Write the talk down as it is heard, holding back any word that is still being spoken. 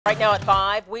Right now at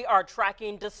 5, we are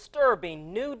tracking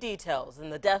disturbing new details in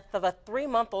the death of a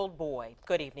 3-month-old boy.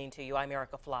 Good evening to you. I'm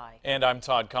Erica Fly. And I'm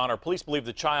Todd Connor. Police believe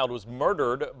the child was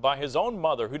murdered by his own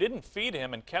mother, who didn't feed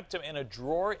him and kept him in a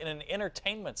drawer in an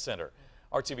entertainment center.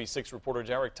 RTV6 reporter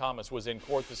Derek Thomas was in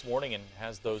court this morning and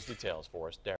has those details for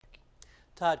us. Derek.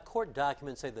 Todd, court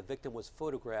documents say the victim was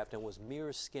photographed and was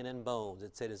mere skin and bones.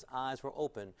 It said his eyes were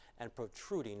open and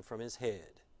protruding from his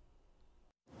head.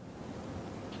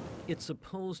 It's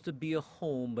supposed to be a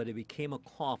home, but it became a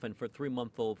coffin for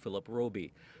 3-month-old Philip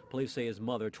Roby. Police say his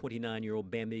mother, 29-year-old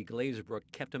Bambi Glazebrook,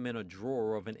 kept him in a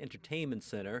drawer of an entertainment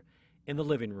center in the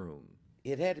living room.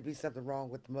 It had to be something wrong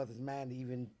with the mother's mind to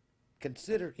even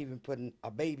consider even putting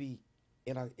a baby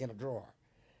in a drawer,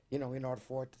 you know, in order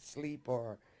for it to sleep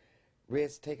or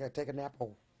rest, take a nap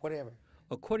or whatever.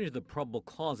 According to the probable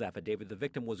cause affidavit, the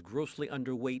victim was grossly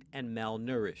underweight and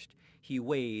malnourished. He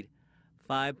weighed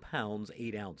 5 pounds,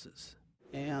 8 ounces.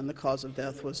 And the cause of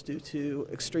death was due to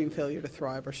extreme failure to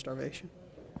thrive or starvation.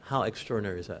 How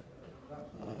extraordinary is that?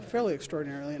 Fairly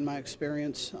extraordinarily in my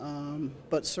experience,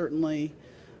 but certainly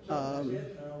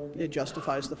it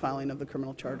justifies the filing of the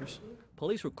criminal charges.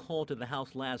 Police were called to the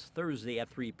house last Thursday at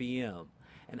 3 p.m.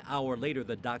 An hour later,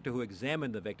 the doctor who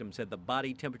examined the victim said the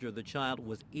body temperature of the child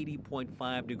was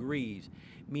 80.5 degrees,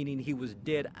 meaning he was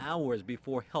dead hours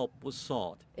before help was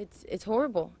sought. It's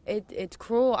horrible. It's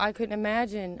cruel. I couldn't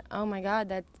imagine. Oh my God,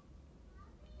 that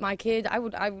my kids. I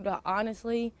would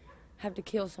honestly have to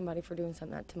kill somebody for doing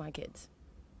something like that to my kids.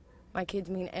 My kids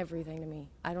mean everything to me.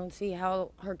 I don't see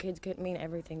how her kids couldn't mean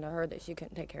everything to her, that she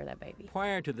couldn't take care of that baby.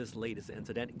 Prior to this latest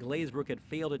incident, Glazebrook had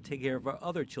failed to take care of her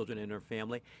other children in her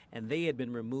family, and they had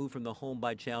been removed from the home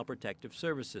by Child Protective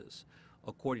Services.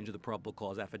 According to the probable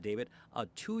cause affidavit, a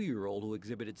 2-year-old who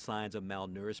exhibited signs of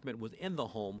malnourishment was in the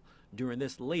home during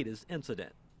this latest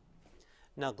incident.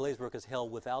 Now, Glazebrook is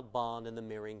held without bond in the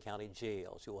Marion County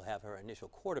Jail. She will have her initial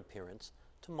court appearance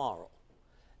tomorrow.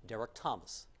 Derek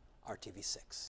Thomas, RTV6.